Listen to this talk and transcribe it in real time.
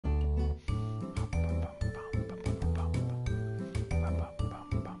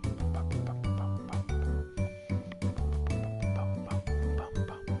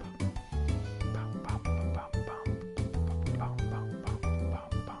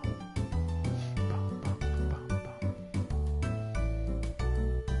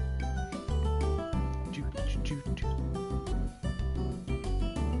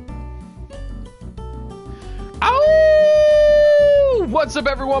Oh! What's up,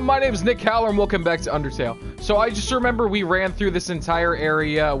 everyone? My name is Nick Howler, and welcome back to Undertale. So I just remember we ran through this entire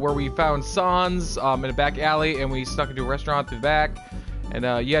area where we found Sans in a back alley, and we snuck into a restaurant through the back, and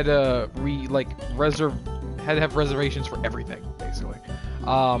you had to have reservations for everything, basically.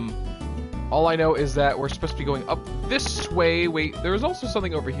 All I know is that we're supposed to be going up this way. Wait, there was also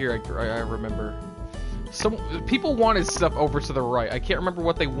something over here. I remember. Some people wanted stuff over to the right. I can't remember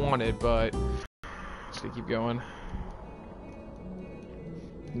what they wanted, but just gonna keep going.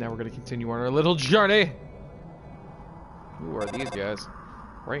 Now we're gonna continue on our little journey. Who are these guys?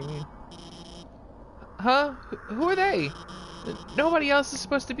 Ring. Huh? Who are they? Nobody else is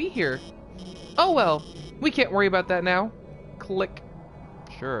supposed to be here. Oh well, we can't worry about that now. Click.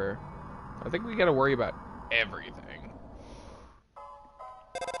 Sure. I think we gotta worry about everything.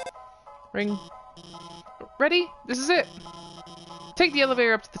 Ring. Ready? This is it. Take the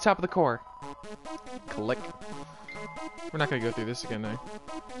elevator up to the top of the core. Click. We're not gonna go through this again now.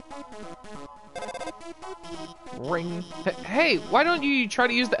 Ring. Hey, why don't you try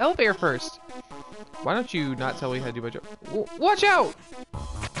to use the elevator first? Why don't you not tell me how to do my job? Watch out!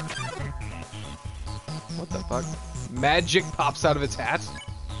 What the fuck? Magic pops out of its hat.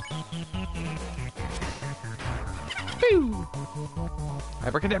 Boo!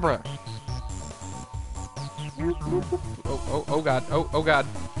 Abracadabra. Oh god. Oh god.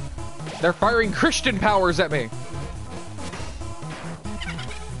 They're firing Christian powers at me.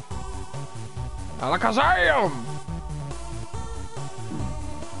 Alakazam!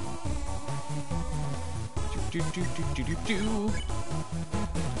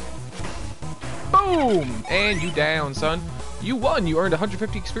 Boom! And you down, son. You won. You earned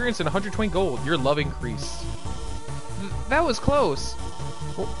 150 experience and 120 gold. Your love increased. That was close.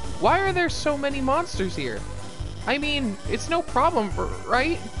 Why are there so many monsters here? I mean, it's no problem,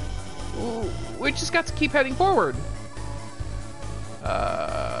 right? We just got to keep heading forward.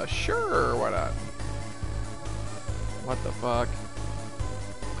 Sure, why not? What the fuck?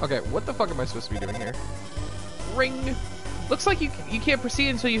 Okay, what the fuck am I supposed to be doing here? Ring! Looks like you can't proceed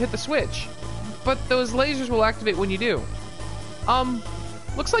until you hit the switch. But those lasers will activate when you do.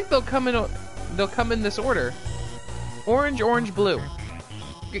 Looks like they'll come in this order. Orange, orange, blue.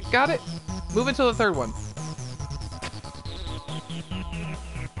 Got it? Move into the third one.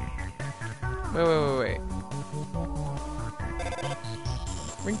 Wait.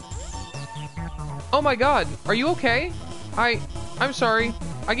 Ring. Oh my god, are you okay? I'm sorry.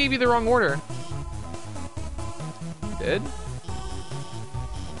 I gave you the wrong order. Did?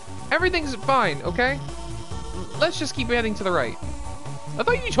 Everything's fine, okay? Let's just keep heading to the right. I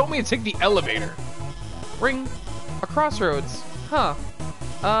thought you told me to take the elevator. Ring. A crossroads. Huh.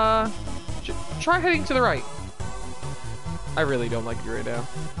 Try heading to the right. I really don't like you right now.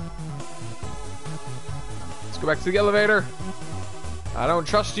 Let's go back to the elevator. I don't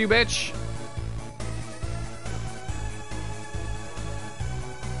trust you, bitch.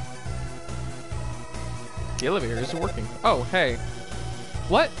 The elevator isn't working. Oh, hey.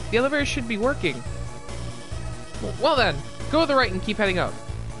 What? The elevator should be working. Well then, go to the right and keep heading up.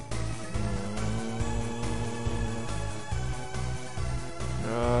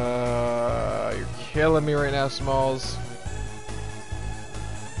 You're killing me right now, Smalls.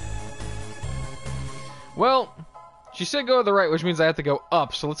 Well, she said go to the right, which means I have to go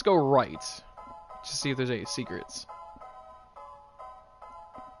up, so let's go right. Just see if there's any secrets.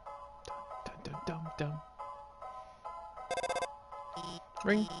 Dum, dum, dum, dum.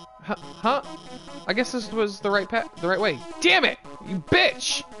 Ring? Huh? I guess this was the right path, the right way. Damn it! You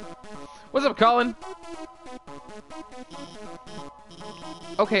bitch! What's up, Colin?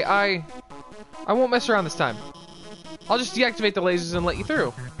 Okay, I won't mess around this time. I'll just deactivate the lasers and let you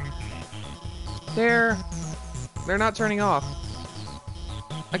through. They're not turning off.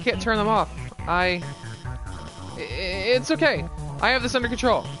 I can't turn them off. It's okay. I have this under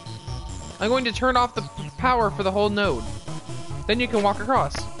control. I'm going to turn off the power for the whole node. Then you can walk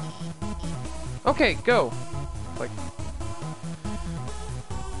across. Okay, go. Like,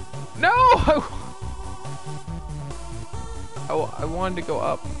 no! I wanted to go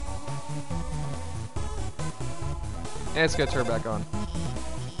up. And it's gonna turn back on.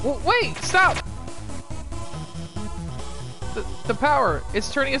 Wait! Stop! The power,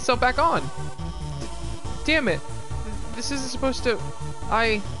 it's turning itself back on. Damn it. This isn't supposed to...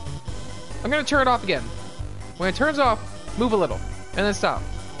 I'm gonna turn it off again. When it turns off, move a little, and then stop.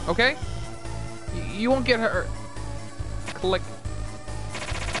 Okay? You won't get hurt. Click.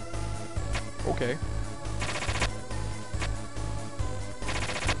 Okay.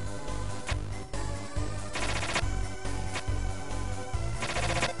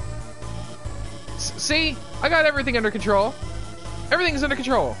 See? I got everything under control. Everything's under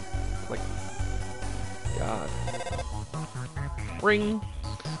control. Like, God. Ring.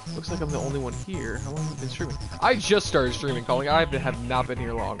 Looks like I'm the only one here. How long have I been streaming? I just started streaming, calling. I have not been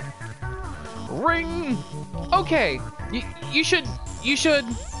here long. Ring. Okay. You should.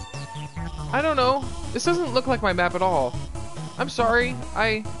 I don't know. This doesn't look like my map at all. I'm sorry.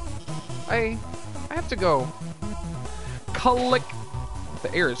 I have to go. Click.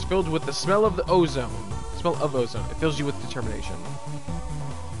 The air is filled with the smell of the ozone. Smell of ozone. It fills you with determination.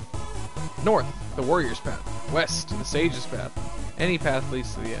 North, the warrior's path. West, the sage's path. Any path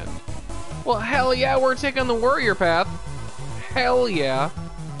leads to the end. Well, hell yeah, we're taking the warrior path. Hell yeah.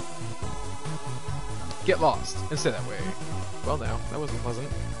 Get lost and stay that way. Well, now, that wasn't pleasant.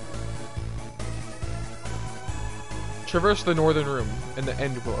 Traverse the northern room, and the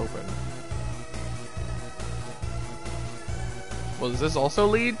end will open. Well, does this also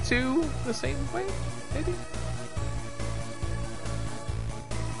lead to the same way? Maybe?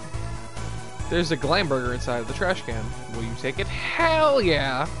 There's a Glamburger inside of the trash can. Will you take it? Hell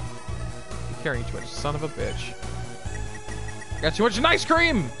yeah! You're carrying too much, son of a bitch. Got too much ice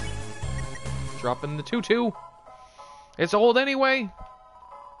cream! Dropping the tutu. It's old anyway.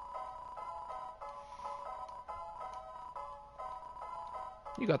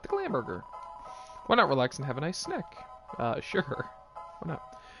 You got the Glamburger. Why not relax and have a nice snack? Sure. Why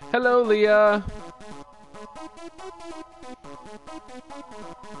not? Hello, Leah.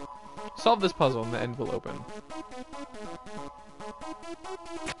 Solve this puzzle and the end will open.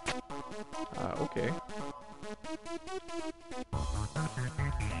 Okay.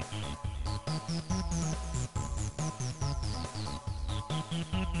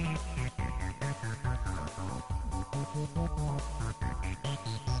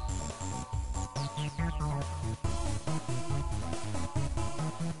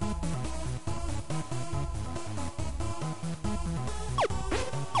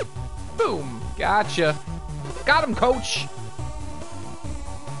 Boom! Gotcha. Got him, coach.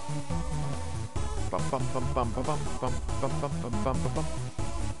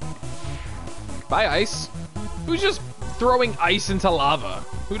 Bye, ice. Who's just throwing ice into lava?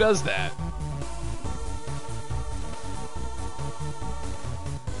 Who does that?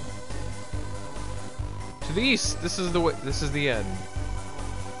 To the east. This is the way. This is the end.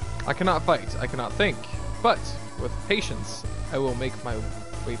 I cannot fight. I cannot think. But with patience, I will make my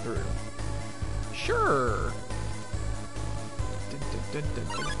way through. Sure.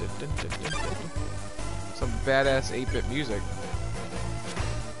 Some badass 8-bit music.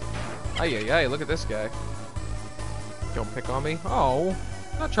 Ay, look at this guy. Don't pick on me. Oh,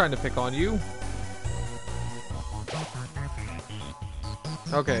 not trying to pick on you.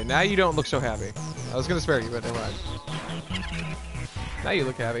 Okay, now you don't look so happy. I was gonna spare you, but never mind. Now you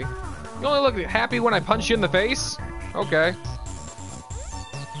look happy. You only look happy when I punch you in the face? Okay.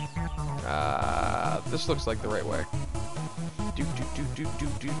 This looks like the right way.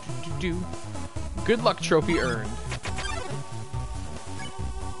 Do. Good luck trophy earned.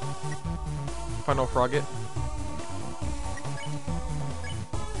 Final Frogget.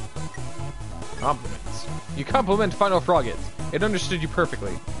 Compliments. You compliment Final Frogget. It understood you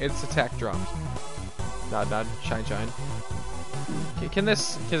perfectly. Its attack dropped. Nod, shine. Okay, can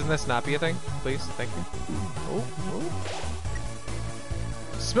this not be a thing? Please, thank you. Oh.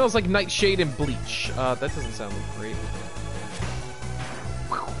 Smells like nightshade and bleach. That doesn't sound great.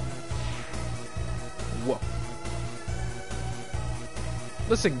 Whoa.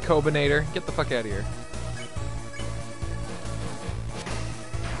 Listen, Cobinator, get the fuck out of here.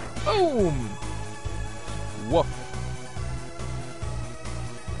 Boom! Woof.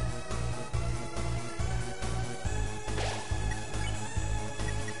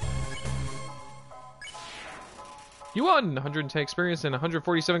 You won! 110 experience and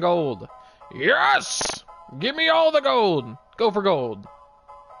 147 gold. Yes! Give me all the gold! Go for gold.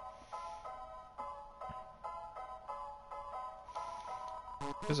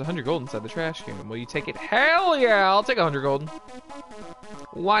 There's 100 gold inside the trash can. Will you take it? Hell yeah! I'll take 100 gold.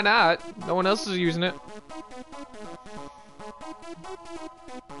 Why not? No one else is using it.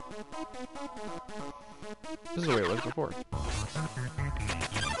 This is the way it was before.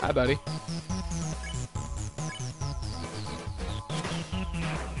 Hi, buddy.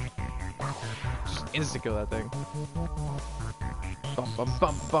 Just instant kill that thing.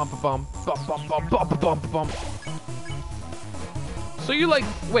 Bum. So you like,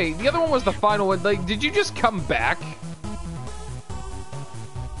 wait, the other one was the final one. Like, did you just come back?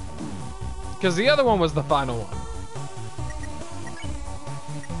 Because the other one was the final one.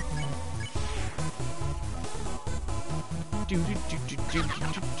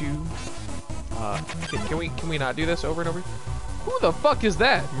 Can we not do this over and over? Who the fuck is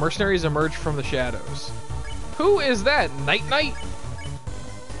that? Mercenaries emerge from the shadows. Who is that? Night Night?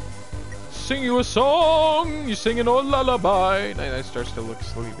 Sing you a song, you sing an old lullaby. Night Night starts to look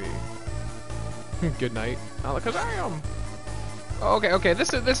sleepy. Good night. Not because I am. Okay,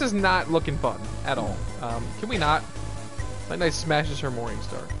 this is not looking fun at all. Can we not? Night Night smashes her Morning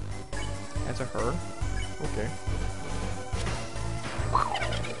Star. That's a her. Okay.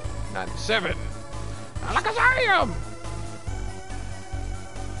 97. Not because I am.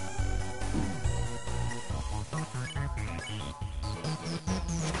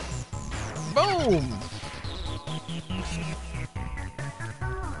 Boom!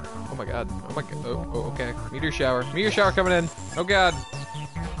 Oh my god. Oh my god. Oh, okay. Meteor shower. Meteor shower coming in. Oh god.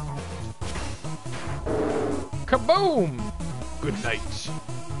 Kaboom! Good night.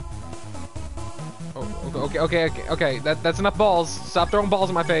 Oh, okay. That's enough balls. Stop throwing balls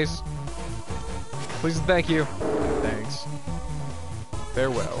in my face. Please and thank you. Thanks.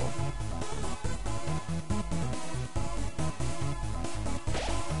 Farewell.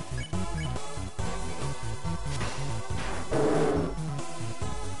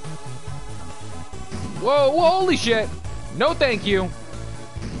 Whoa, holy shit! No thank you!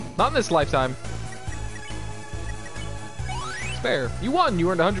 Not in this lifetime. Spare. You won!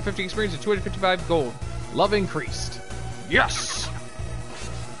 You earned 150 experience and 255 gold. Love increased. Yes!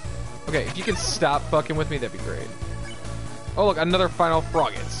 Okay, if you can stop fucking with me, that'd be great. Oh look, another final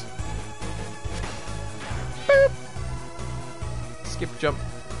Froggets. Boop! Skip jump.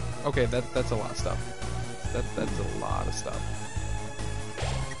 Okay, that's a lot of stuff. That's a lot of stuff.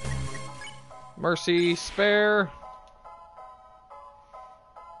 Mercy, spare.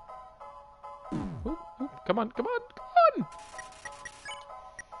 Oop, come on.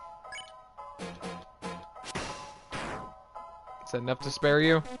 Is that enough to spare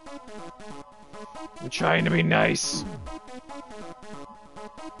you? I'm trying to be nice.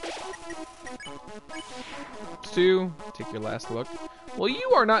 2, take your last look. Well,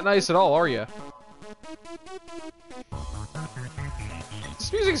 you are not nice at all, are you?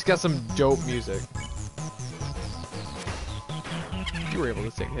 This music's got some dope music. You were able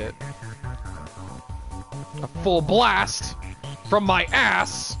to take a hit. A full blast from my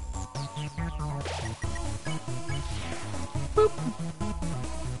ass. Boop.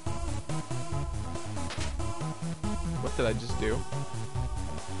 What did I just do?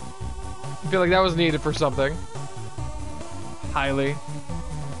 I feel like that was needed for something. Highly.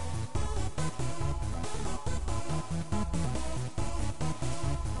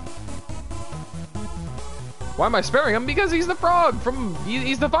 Why am I sparing him? Because he's the frog from...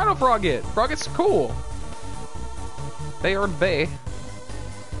 He's the final Frogget. Frogget's cool. They are bae.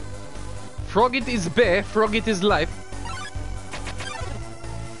 Frogget is bae. Frogget is life.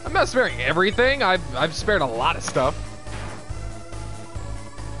 I'm not sparing everything. I've spared a lot of stuff.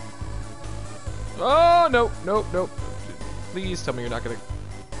 Oh, nope. Please tell me you're not gonna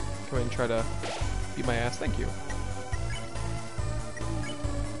come in and try to beat my ass. Thank you.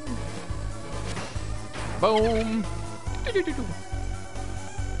 Boom! Okay,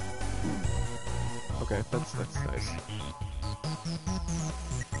 that's nice.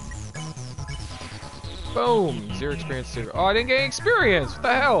 Boom! 0 experience, 0. Oh, I didn't get any experience! What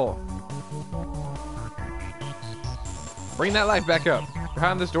the hell? Bring that life back up.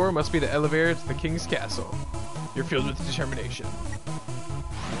 Behind this door must be the elevator to the king's castle. You're filled with determination.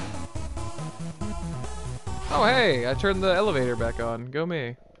 Oh, hey! I turned the elevator back on. Go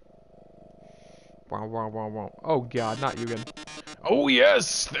me. Wow. Oh god, not you again. Oh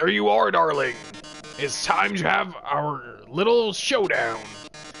yes, there you are, darling. It's time to have our little showdown.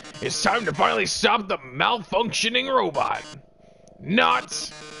 It's time to finally stop the malfunctioning robot. Not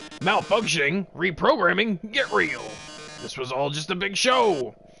malfunctioning, reprogramming, get real. This was all just a big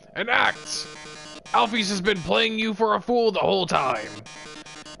show, an act. Alphys has been playing you for a fool the whole time.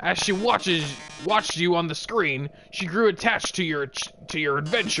 As she watched you on the screen, she grew attached to your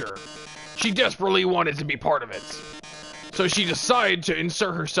adventure. She desperately wanted to be part of it. So she decided to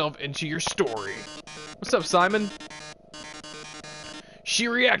insert herself into your story. What's up, Simon? She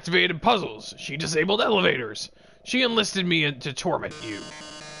reactivated puzzles. She disabled elevators. She enlisted me to torment you.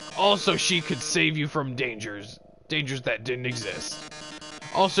 Also, she could save you from dangers that didn't exist.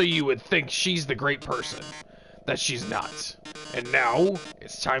 Also, you would think she's the great person. That she's not. And now,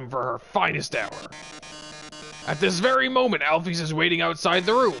 it's time for her finest hour. At this very moment, Alphys is waiting outside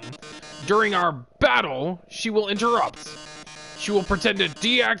the room. During our battle, she will interrupt. She will pretend to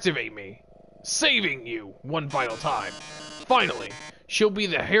deactivate me, saving you one final time. Finally, she'll be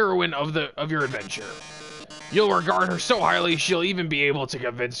the heroine of your adventure. You'll regard her so highly she'll even be able to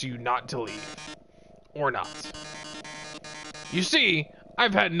convince you not to leave. Or not. You see,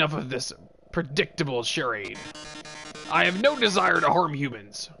 I've had enough of this predictable charade. I have no desire to harm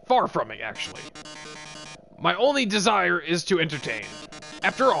humans. Far from it, actually. My only desire is to entertain.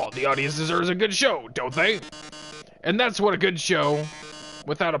 After all, the audience deserves a good show, don't they? And that's what a good show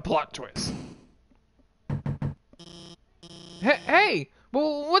without a plot twist. Hey!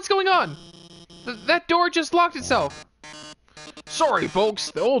 Well, what's going on? That door just locked itself. Sorry,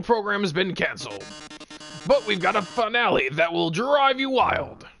 folks. The old program has been canceled. But we've got a finale that will drive you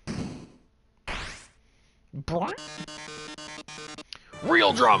wild.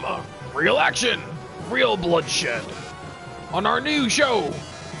 Real drama, real action, real bloodshed. On our new show,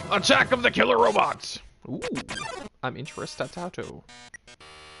 Attack of the Killer Robots. Ooh, I'm interested.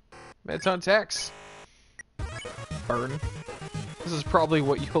 Meton text. Burn. This is probably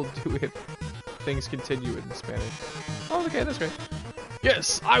what you'll do if things continue in Spanish. Oh, okay, that's great.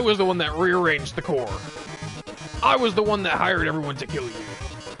 Yes, I was the one that rearranged the core. I was the one that hired everyone to kill you.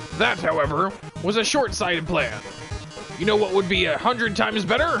 That, however, was a short-sighted plan. You know what would be 100 times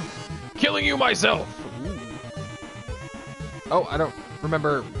better? Killing you myself. Ooh. Oh, I don't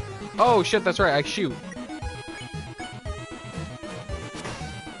remember. Oh, shit, that's right, I shoot.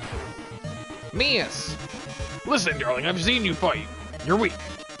 Miss. Listen, darling, I've seen you fight. You're weak.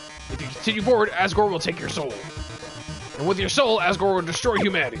 If you continue forward, Asgore will take your soul. And with your soul, Asgore will destroy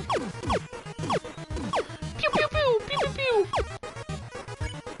humanity. Pew, pew, pew, pew, pew, pew.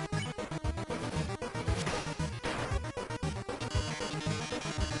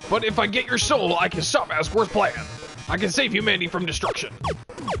 But if I get your soul, I can stop Asgore's plan. I can save humanity from destruction.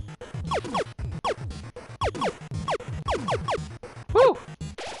 Woo!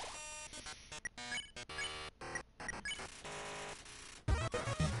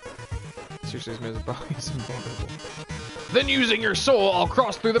 Seriously, this man's body is invulnerable. Then using your soul, I'll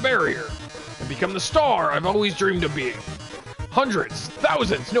cross through the barrier and become the star I've always dreamed of being. Hundreds,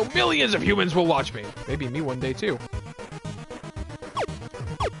 thousands, no, millions of humans will watch me. Maybe me one day too.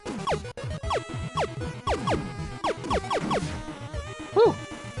 Woo!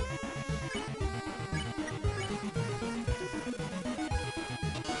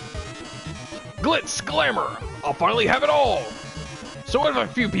 Glitz, glamour, I'll finally have it all. So what if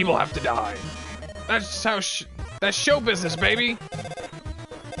a few people have to die? That's how that's show business, baby.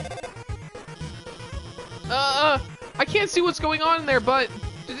 I can't see what's going on in there, but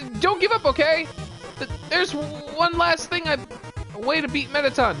don't give up, okay? There's one last thing a way to beat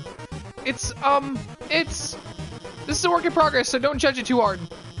Mettaton. This is a work in progress, so don't judge it too hard.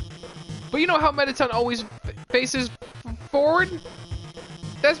 But you know how Mettaton always faces forward?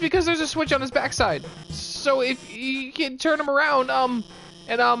 That's because there's a switch on his backside. So if you can turn him around,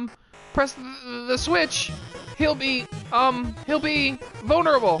 and press the switch, he'll be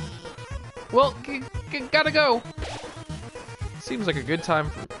vulnerable. Well, gotta go. Seems like a good time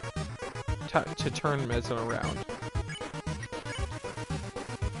to turn Mettaton around.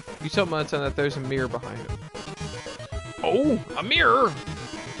 You tell Mettaton that there's a mirror behind him. Oh, a mirror?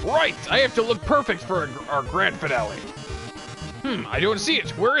 Right, I have to look perfect for our grand finale. I don't see it.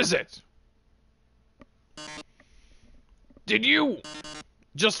 Where is it? Did you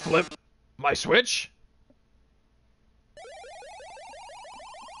just flip my switch?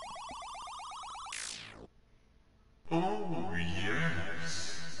 Oh,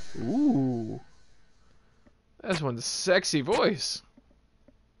 yes. Ooh. That's one sexy voice.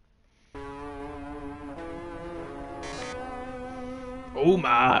 Oh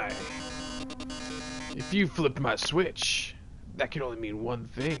my. If you flipped my switch, that can only mean one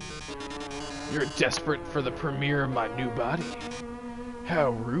thing. You're desperate for the premiere of my new body.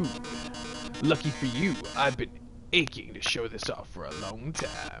 How rude. Lucky for you, I've been aching to show this off for a long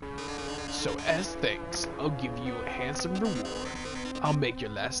time. So as thanks, I'll give you a handsome reward. I'll make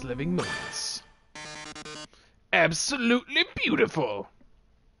your last living moments absolutely beautiful.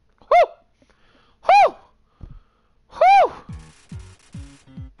 Whoo! Whoo! Whoo!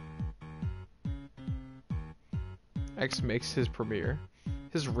 X makes his premiere.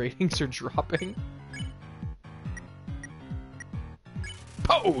 His ratings are dropping.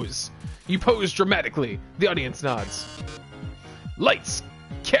 Pose! You pose dramatically. The audience nods. Lights,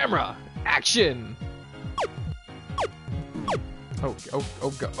 camera, action!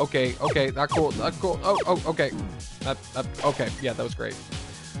 Okay, not cool, okay. Okay, yeah, that was great.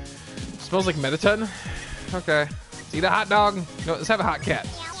 Smells like Mettaton? Okay. Let's eat a hot dog. No, let's have a hot cat.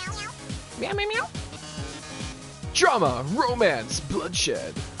 Meow, meow, meow. Drama, romance,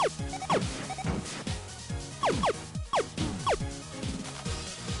 bloodshed.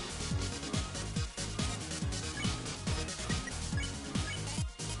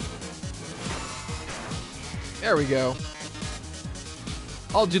 There we go.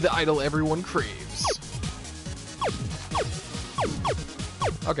 I'll do the idol everyone craves.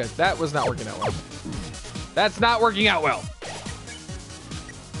 Okay, that was not working out well. That's not working out well.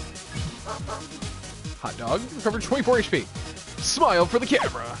 Hot dog, recovered 24 HP. Smile for the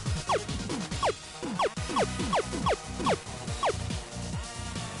camera.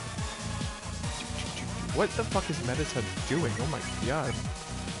 What the fuck is Medita doing? Oh my god.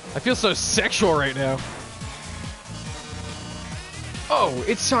 I feel so sexual right now. Oh,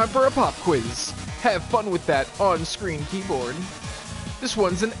 it's time for a pop quiz. Have fun with that on-screen keyboard. This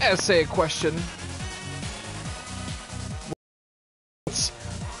one's an essay question.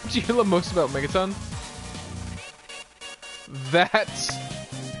 What do you love most about Megaton? That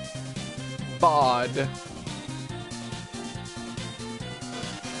bod.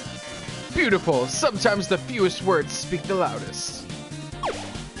 Beautiful. Sometimes the fewest words speak the loudest.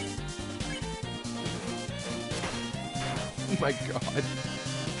 Oh my god.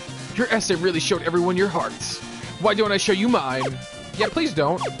 Your essay really showed everyone your hearts. Why don't I show you mine? Yeah, please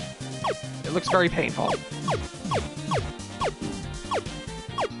don't. It looks very painful.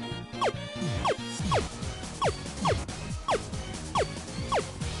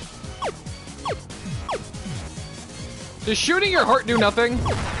 Does shooting your heart do nothing?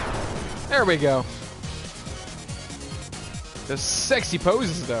 There we go. The sexy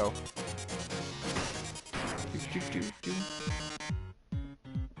poses, though.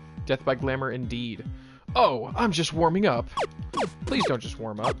 Death by glamour, indeed. Oh, I'm just warming up. Please don't just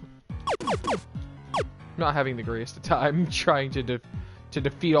warm up. I'm not having the greatest of time trying to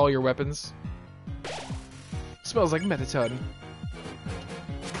defeat all your weapons. Smells like Mettaton.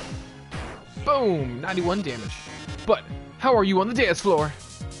 Boom! 91 damage. But how are you on the dance floor?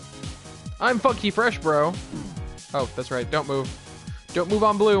 I'm funky fresh, bro. Oh, that's right. Don't move. Don't move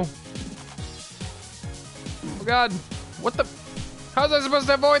on blue. Oh god. What the? How was I supposed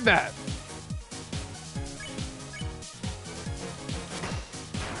to avoid that?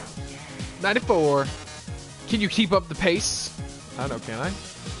 $94. Can you keep up the pace? I don't know, can I?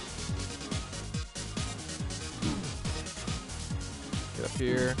 Get up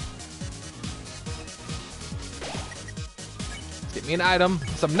here. Let's get me an item,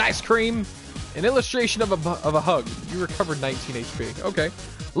 some nice cream, an illustration of a hug. You recovered 19 HP. Okay.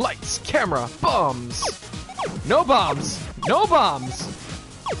 Lights, camera, bombs. No bombs. No bombs.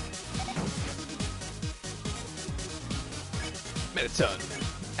 Mettaton.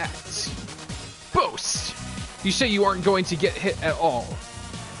 Act. Boast. You say you aren't going to get hit at all.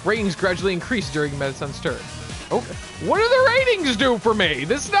 Ratings gradually increase during Mettaton's turn. Okay. What do the ratings do for me?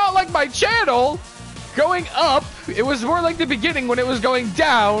 This is not like my channel going up. It was more like the beginning when it was going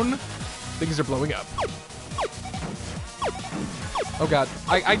down. Things are blowing up. Oh god.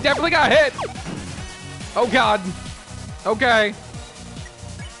 I definitely got hit. Oh god. Okay.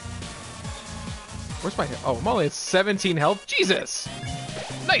 Where's my hit? Oh, I'm only at 17 health. Jesus.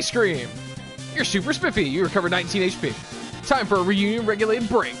 Nice scream. You're super spiffy. You recovered 19 HP. Time for a reunion regulated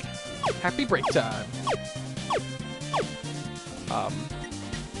break. Happy break time.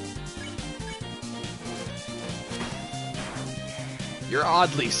 You're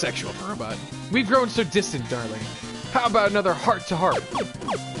oddly sexual for a robot. We've grown so distant, darling. How about another heart-to-heart?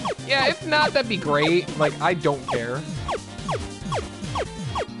 Yeah, if not, that'd be great. Like, I don't care.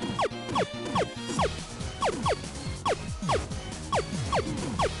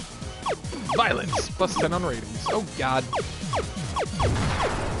 Violence, plus 10 on ratings. Oh, God.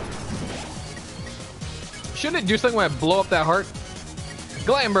 Shouldn't it do something when I blow up that heart?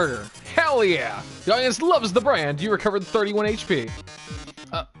 Glamburger. Hell yeah. The audience loves the brand. You recovered 31 HP.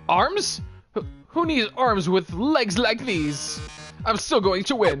 Arms? Who needs arms with legs like these? I'm still going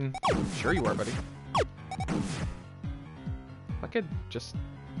to win. Sure you are, buddy. If I could just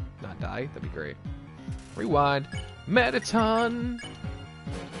not die, that'd be great. Rewind. Mettaton.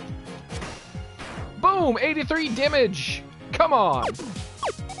 Boom! 83 damage! Come on!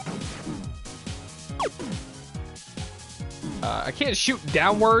 I can't shoot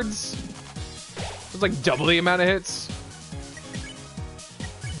downwards. It's like double the amount of hits.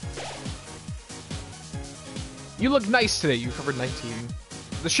 You look nice today. You covered 19.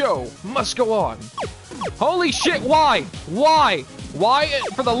 The show must go on. Holy shit, why? Why? Why,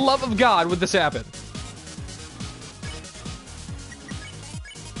 for the love of God, would this happen?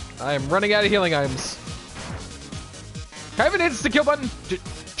 I am running out of healing items. I have an insta-kill button.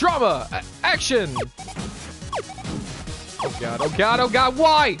 Drama. Action. Oh god, oh god, oh god,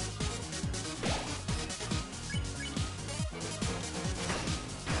 why?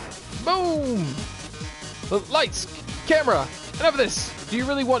 Boom. Lights, camera, enough of this. Do you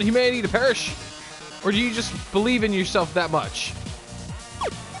really want humanity to perish? Or do you just believe in yourself that much?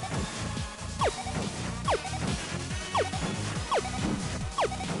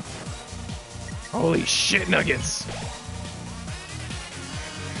 Holy shit nuggets!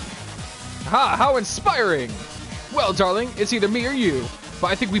 Ha! How inspiring! Well, darling, it's either me or you, but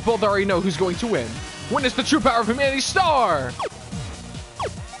I think we both already know who's going to win. Witness the true power of humanity's star!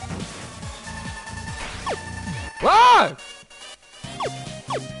 Ah!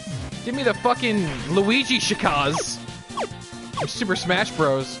 Give me the fucking Luigi Shikaz from Super Smash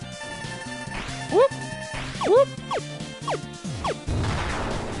Bros. Whoop! Whoop!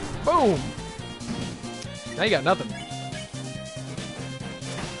 Boom! Now you got nothing.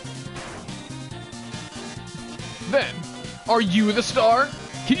 Then, are you the star?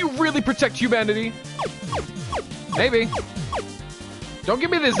 Can you really protect humanity? Maybe. Don't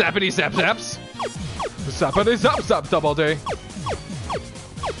give me the zappity zap zaps. Zappity zap zap double day.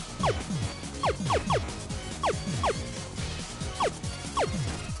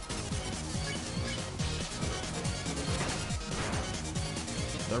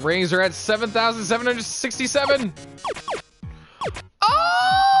 The rings are at 7,767.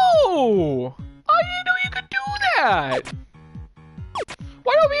 Oh! I didn't know you could do that.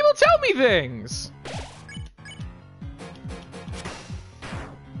 Why don't people tell me things?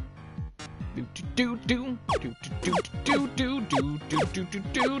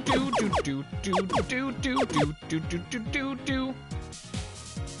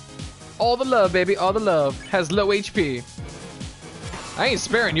 All the love, baby, all the love. Has low HP. I ain't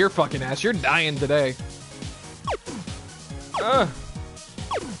sparing your fucking ass. You're dying today. Oh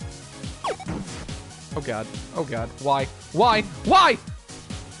god. Oh god. Why? Why? Why?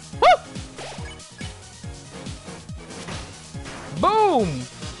 Woo! Boom!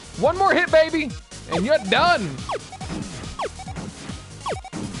 One more hit, baby, and you're done.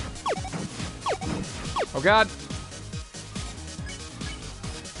 Oh god.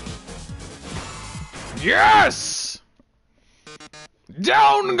 Yes!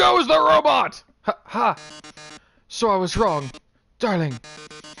 Down goes the robot! Ha ha! So I was wrong. Darling,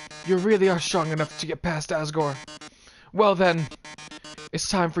 you really are strong enough to get past Asgore. Well then, it's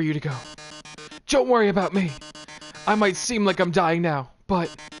time for you to go. Don't worry about me. I might seem like I'm dying now,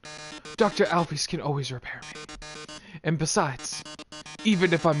 but Dr. Alphys can always repair me. And besides,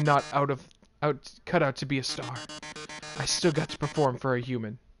 even if I'm not cut out to be a star, I still got to perform for a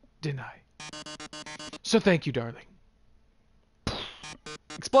human, didn't I? So thank you, darling.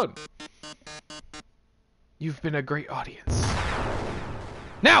 Explode. You've been a great audience.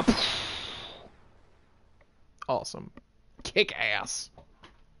 Now! Awesome. Kick ass.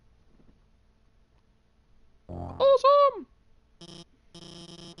 Awesome!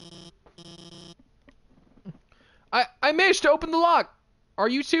 I managed to open the lock. Are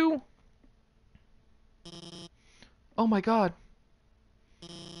you two? Oh my god.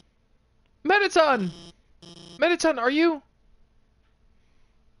 Mettaton! Mettaton, are you?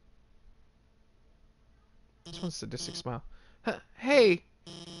 This one's sadistic smile. Hey,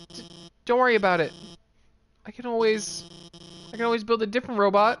 don't worry about it. I can always build a different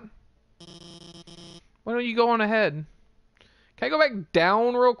robot. Why don't you go on ahead? Can I go back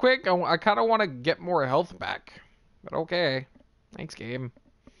down real quick? I kind of want to get more health back. But okay. Thanks, game.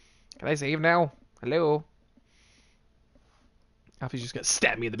 Can I save now? Hello? Alfie's just gonna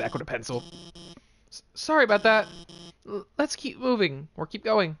stab me in the back with a pencil. Sorry about that. Let's keep moving. Or keep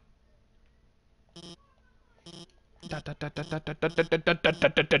going. Can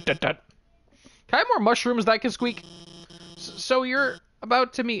I have more mushrooms that can squeak? So you're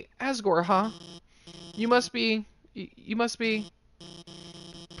about to meet Asgore, huh? You must be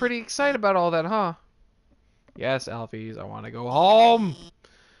pretty excited about all that, huh? Yes, Alphys, I want to go home.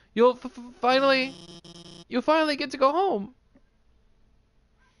 You'll finally get to go home.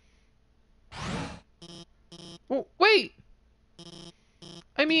 Oh, wait.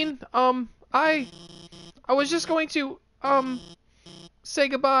 I mean, I was just going to say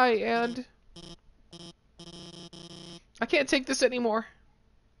goodbye, and I can't take this anymore.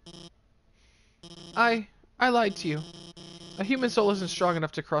 I lied to you. A human soul isn't strong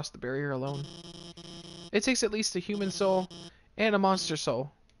enough to cross the barrier alone. It takes at least a human soul and a monster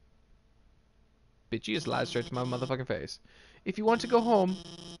soul. Bitch, you just lied straight to my motherfucking face. If you want to go home,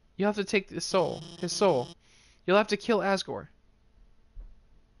 you have to take his soul. You'll have to kill Asgore.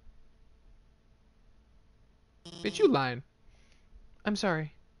 Bitch, you lying. I'm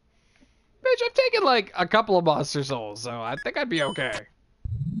sorry. Bitch, I've taken like a couple of monster souls, so I think I'd be okay.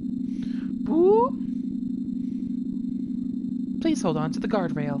 Boo. Please hold on to the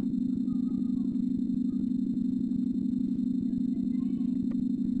guardrail.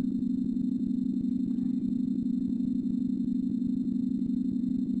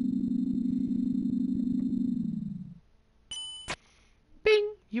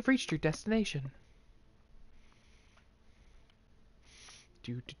 You've reached your destination.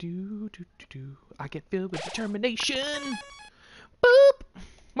 Do do do do do do. I get filled with determination. Boop.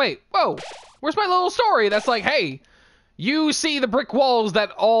 Wait, whoa. Where's my little story that's like, hey, you see the brick walls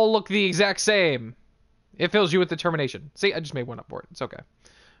that all look the exact same. It fills you with determination. See, I just made one up for it. It's okay.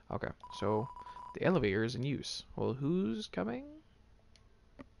 Okay, so the elevator is in use. Well, who's coming?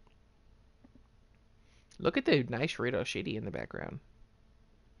 Look at the nice radar shady in the background.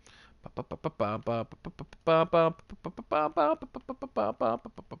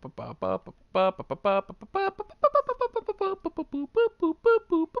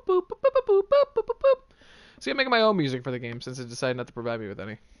 See, I'm making my own music for the game since it decided not to provide me with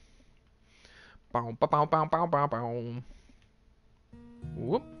any.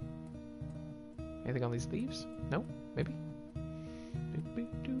 Whoop. Anything on these leaves? No? Maybe?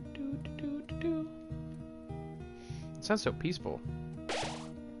 It sounds so peaceful.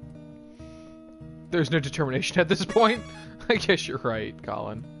 There's no determination at this point. I guess you're right,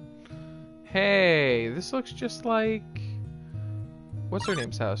 Colin. Hey, this looks just like... What's her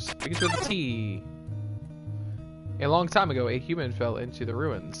name's house? Begins with a T. A long time ago, a human fell into the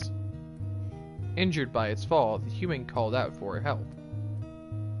ruins. Injured by its fall, the human called out for help.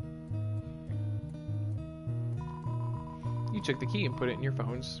 You took the key and put it in your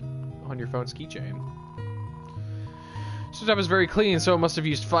phone's keychain. This is very clean, so it must have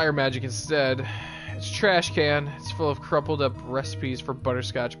used fire magic instead. It's a trash can. It's full of crumpled up recipes for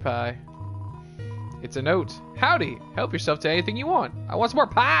butterscotch pie. It's a note. Howdy! Help yourself to anything you want. I want some more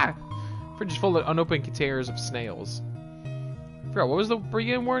pie! Fridge is full of unopened containers of snails. I forgot, what was the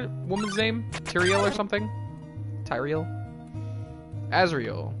Brian woman's name? Tyrael or something? Tyrael?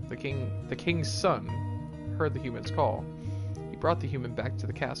 Azrael, the king's son, heard the human's call. He brought the human back to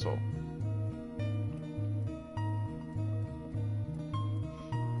the castle.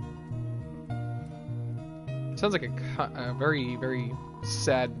 Sounds like a very, very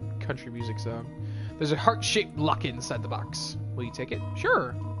sad country music song. There's a heart-shaped locket inside the box. Will you take it?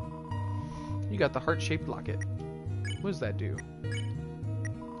 Sure. You got the heart-shaped locket. What does that do?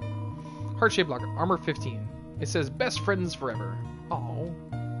 Heart-shaped locket. Armor 15. It says best friends forever. Oh.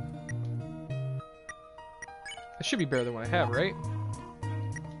 That should be better than what I have, right?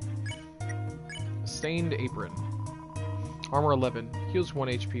 Stained apron. Armor 11. Heals 1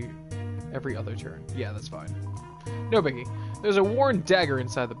 HP every other turn. Yeah, that's fine. No biggie. There's a worn dagger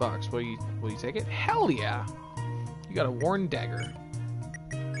inside the box. Will you take it? Hell yeah! You got a worn dagger.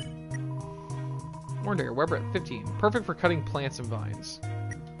 Worn dagger. Weber at 15. Perfect for cutting plants and vines.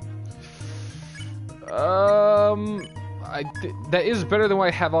 That is better than what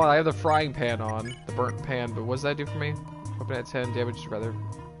I have on. I have the frying pan on, the burnt pan. But what does that do for me? Weapon at 10. Damage is rather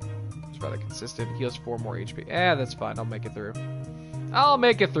consistent. Heals 4 more HP. That's fine. I'll make it through. I'll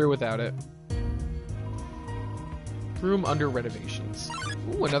make it through without it. Room under renovations.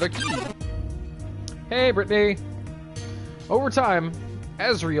 Ooh, another key. Hey, Brittany. Over time,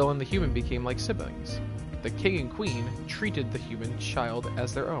 Azrael and the human became like siblings. The king and queen treated the human child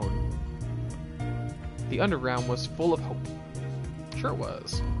as their own. The underground was full of hope. Sure it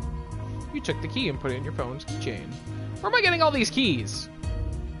was. You took the key and put it in your phone's keychain. Where am I getting all these keys?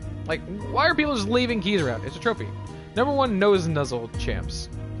 Like, why are people just leaving keys around? It's a trophy. Number 1 nose nuzzle champs.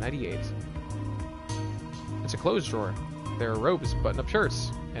 98. It's a clothes drawer. There are robes, button-up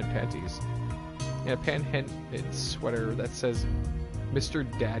shirts, and panties. And a pan-handed sweater that says Mr.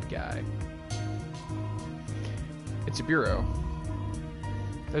 Dad Guy. It's a bureau.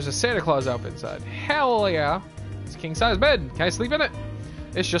 There's a Santa Claus outfit inside. Hell yeah! It's a king-size bed. Can I sleep in it?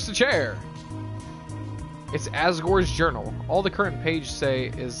 It's just a chair. It's Asgore's journal. All the current pages say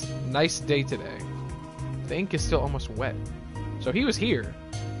is nice day today. The ink is still almost wet. So he was here.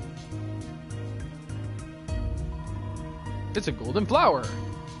 It's a golden flower.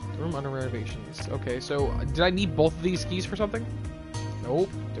 Room under renovations. Okay, so did I need both of these keys for something? Nope.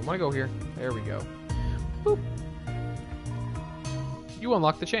 Didn't want to go here. There we go. Boop. You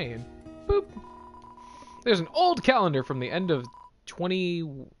unlock the chain. Boop. There's an old calendar from the end of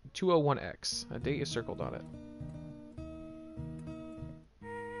 201X. A date is circled on it.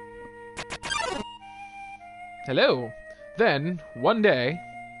 Hello. Then, one day,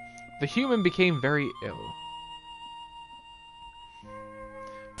 the human became very ill.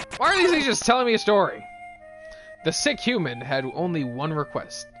 Why are these things just telling me a story? The sick human had only one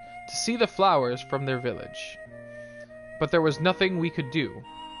request, to see the flowers from their village. But there was nothing we could do.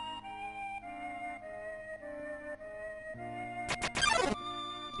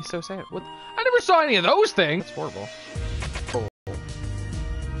 He's so sad. What? I never saw any of those things! It's horrible. Oh.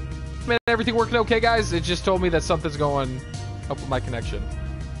 Man, everything working okay, guys? It just told me that something's going up with my connection.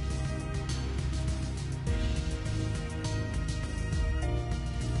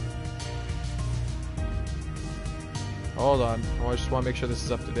 Hold on. I just want to make sure this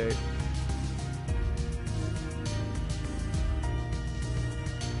is up to date.